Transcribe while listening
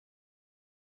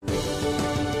Meet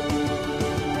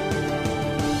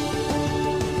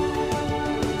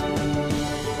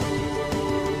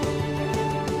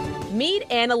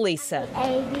Annalisa.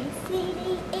 A, B, C,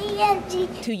 D, E, F, G.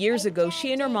 2 years ago,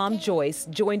 she and her mom, Joyce,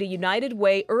 joined a United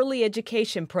Way early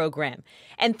education program.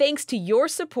 And thanks to your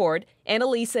support,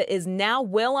 Annalisa is now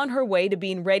well on her way to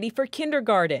being ready for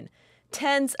kindergarten.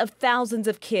 Tens of thousands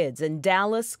of kids in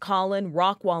Dallas, Collin,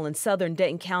 Rockwall, and southern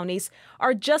Denton counties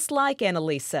are just like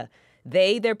Annalisa.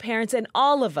 They, their parents, and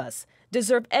all of us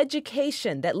deserve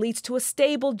education that leads to a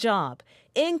stable job,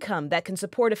 income that can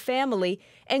support a family,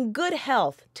 and good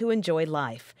health to enjoy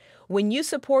life. When you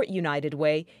support United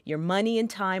Way, your money and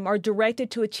time are directed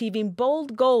to achieving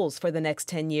bold goals for the next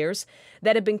 10 years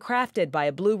that have been crafted by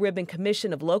a blue ribbon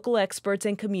commission of local experts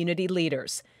and community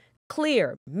leaders.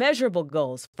 Clear, measurable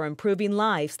goals for improving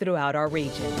lives throughout our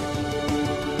region.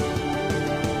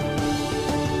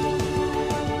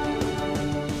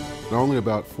 Only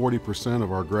about 40%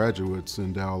 of our graduates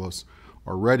in Dallas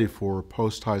are ready for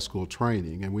post-high school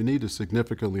training, and we need to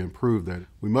significantly improve that.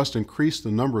 We must increase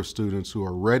the number of students who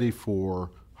are ready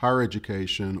for higher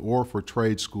education or for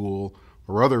trade school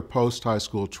or other post-high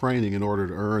school training in order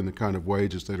to earn the kind of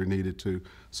wages that are needed to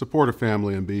support a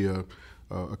family and be a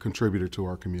contributor to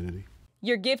our community.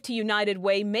 Your gift to United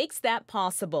Way makes that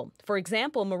possible. For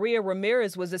example, Maria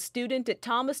Ramirez was a student at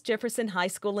Thomas Jefferson High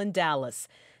School in Dallas.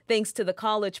 Thanks to the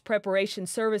college preparation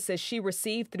services she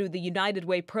received through the United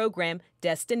Way program,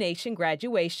 Destination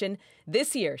Graduation,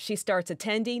 this year she starts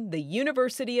attending the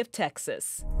University of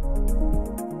Texas.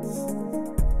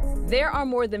 There are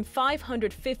more than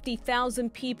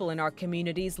 550,000 people in our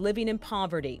communities living in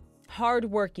poverty.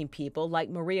 Hard-working people like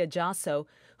Maria Jasso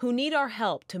who need our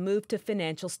help to move to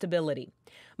financial stability.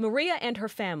 Maria and her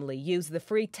family use the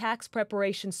free tax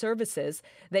preparation services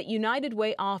that United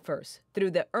Way offers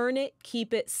through the Earn It,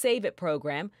 Keep It, Save It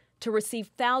program to receive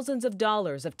thousands of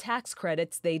dollars of tax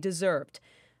credits they deserved.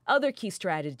 Other key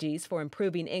strategies for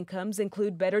improving incomes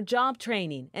include better job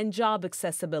training and job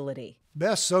accessibility.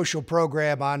 Best social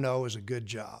program I know is a good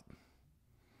job.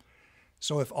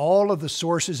 So if all of the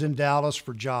sources in Dallas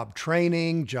for job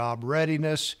training, job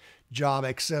readiness, job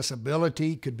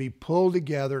accessibility could be pulled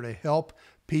together to help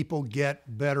people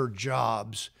get better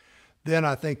jobs, then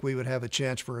I think we would have a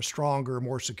chance for a stronger,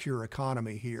 more secure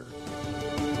economy here.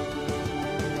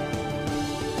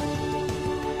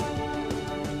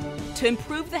 To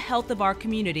improve the health of our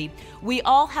community, we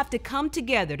all have to come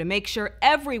together to make sure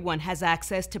everyone has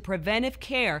access to preventive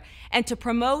care and to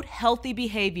promote healthy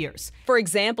behaviors. For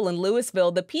example, in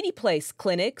Louisville, the Petey Place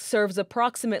Clinic serves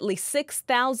approximately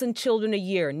 6,000 children a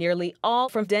year, nearly all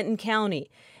from Denton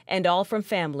County, and all from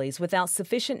families without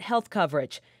sufficient health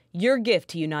coverage. Your gift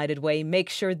to United Way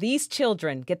makes sure these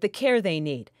children get the care they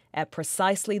need at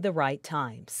precisely the right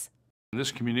times.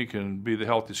 This community can be the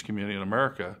healthiest community in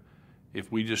America if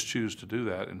we just choose to do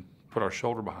that and put our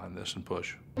shoulder behind this and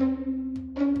push.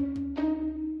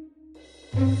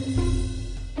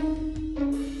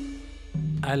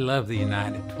 I love the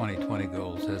United 2020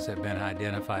 goals as have been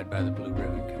identified by the Blue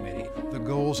Ribbon Committee. The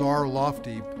goals are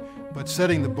lofty, but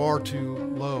setting the bar too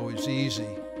low is easy.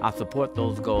 I support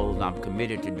those goals. I'm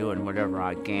committed to doing whatever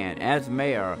I can as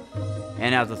mayor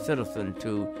and as a citizen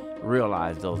to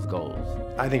realize those goals.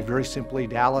 I think very simply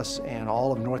Dallas and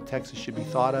all of North Texas should be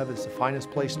thought of as the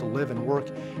finest place to live and work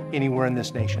anywhere in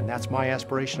this nation. That's my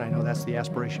aspiration. I know that's the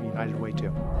aspiration of United Way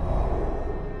too.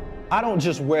 I don't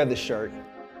just wear the shirt.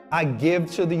 I give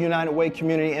to the United Way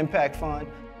Community Impact Fund.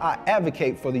 I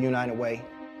advocate for the United Way.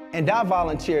 And I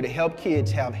volunteer to help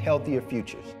kids have healthier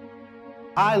futures.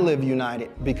 I live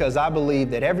united because I believe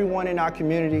that everyone in our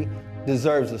community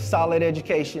deserves a solid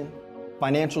education,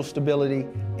 financial stability,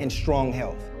 and strong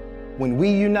health. When we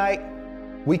unite,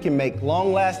 we can make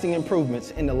long-lasting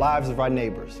improvements in the lives of our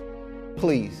neighbors.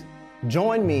 Please,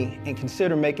 join me and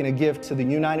consider making a gift to the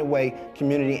United Way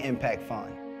Community Impact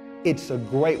Fund. It's a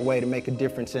great way to make a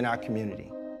difference in our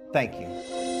community. Thank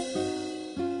you.